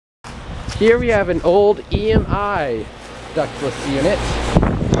Here we have an old EMI ductless unit.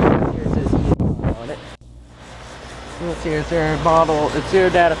 Here it says EMI on it. Let's see, is there a model? Is there a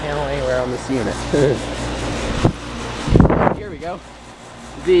data panel anywhere on this unit? Here we go.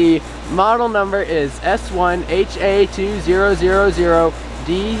 The model number is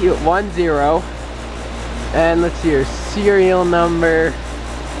S1HA2000D10. And let's see here, serial number.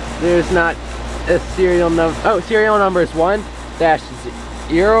 There's not a serial number. Oh, serial number is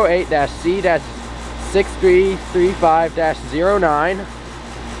 1-08-C-6335-09.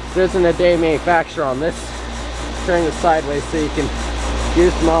 There isn't a day manufacturer on this. Turn this sideways so you can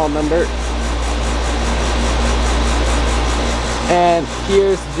use the model number. And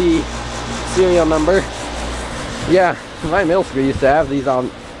here's the serial number. Yeah, my middle school used to have these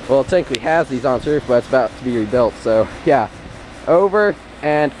on, well, it technically has these on its roof, but it's about to be rebuilt. So yeah, over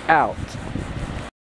and out.